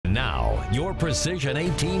Now, your Precision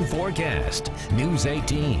 18 forecast. News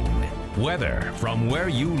 18. Weather from where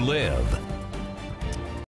you live.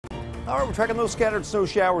 All right, we're tracking those scattered snow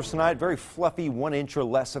showers tonight. Very fluffy, 1 inch or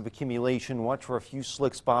less of accumulation. Watch for a few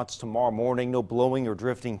slick spots tomorrow morning. No blowing or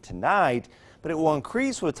drifting tonight, but it will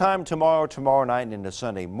increase with time tomorrow night and into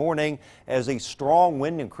Sunday morning as a strong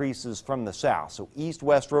wind increases from the south. So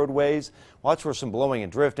east-west roadways, watch for some blowing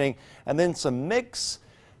and drifting, and then some mix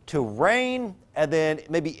to rain, and then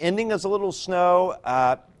maybe ending as a little snow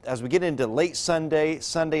as we get into late Sunday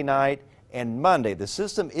night, and Monday. The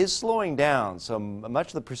system is slowing down, so much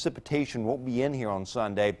of the precipitation won't be in here on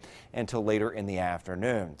Sunday until later in the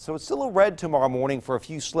afternoon. So it's still a red tomorrow morning for a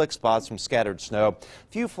few slick spots from scattered snow.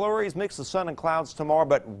 A few flurries, mix of sun and clouds tomorrow,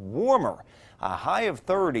 but warmer. A high of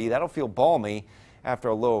 30, that'll feel balmy after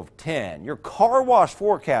a low of 10. Your car wash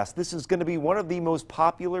forecast, this is going to be one of the most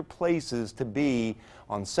popular places to be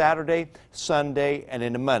on Saturday, Sunday, and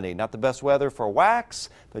into Monday. Not the best weather for wax,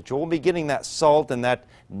 but you won't be getting that salt and that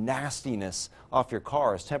nastiness off your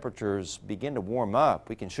car as temperatures begin to warm up.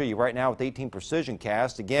 We can show you right now with 18 Precision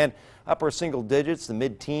Cast. Again, upper single digits, the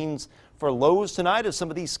mid-teens for lows tonight as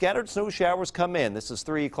some of these scattered snow showers come in. This is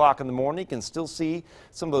 3 o'clock in the morning. You can still see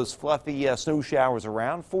some of those fluffy snow showers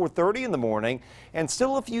around 4:30 in the morning, and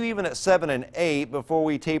still a few even at 7 and 8 before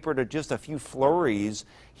we taper to just a few flurries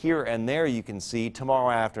here and there you can see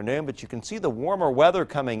tomorrow afternoon. But you can see the warmer weather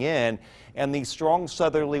coming in and the strong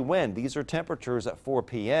southerly wind. These are temperatures at 4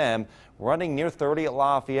 p.m. running near 30 at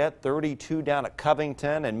Lafayette, 32 down at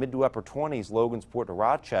Covington, and mid to upper 20s Logansport to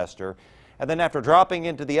Rochester. And then after dropping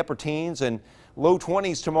into the upper teens and low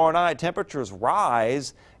 20s tomorrow night, temperatures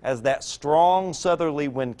rise as that strong southerly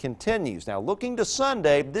wind continues. Now looking to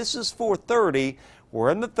Sunday, this is 4:30. We're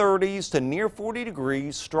in the 30s to near 40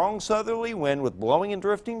 degrees, strong southerly wind with blowing and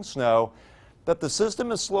drifting snow, but the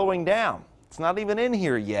system is slowing down. It's not even in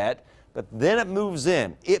here yet, but then it moves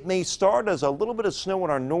in. It may start as a little bit of snow in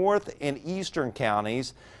our north and eastern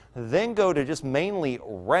counties, then go to just mainly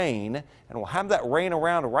rain, and we'll have that rain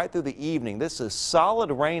around right through the evening. This is solid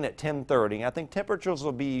rain at 10:30. I think temperatures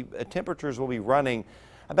will be running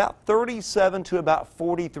about 37 to about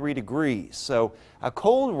 43 degrees. So a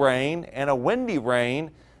cold rain and a windy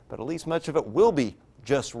rain, but at least much of it will be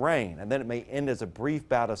just rain. And then it may end as a brief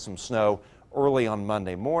bout of some snow early on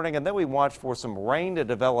Monday morning. And then we watch for some rain to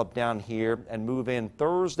develop down here and move in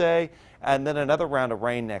Thursday, and then another round of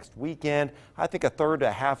rain next weekend. I think a third to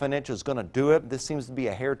a half an inch is going to do it. This seems to be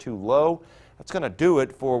a hair too low. That's going to do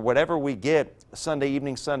it for whatever we get Sunday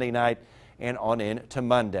evening, Sunday night, and on into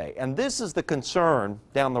Monday. And this is the concern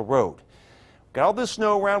down the road. Got all this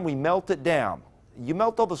snow around, we melt it down. You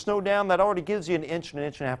melt all the snow down, that already gives you an inch and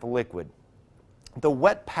a half of liquid. The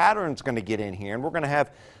wet pattern's going to get in here, and we're going to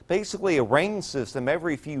have basically a rain system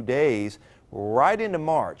every few days right into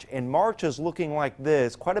March. And March is looking like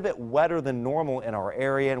this, quite a bit wetter than normal in our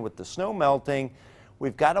area. And with the snow melting,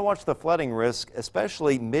 we've got to watch the flooding risk,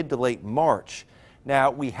 especially mid to late March.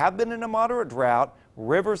 Now, we have been in a moderate drought.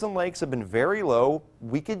 Rivers and lakes have been very low.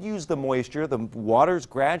 We could use the moisture. The water's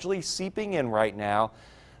gradually seeping in right now.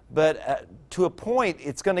 But to a point,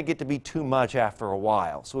 it's going to get to be too much after a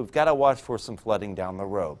while. So we've got to watch for some flooding down the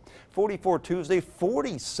road. 44 Tuesday,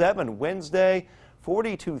 47 Wednesday,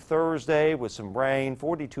 42 Thursday with some rain,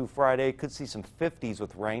 42 Friday. Could see some 50s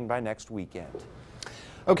with rain by next weekend.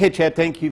 Okay, Chad, thank you.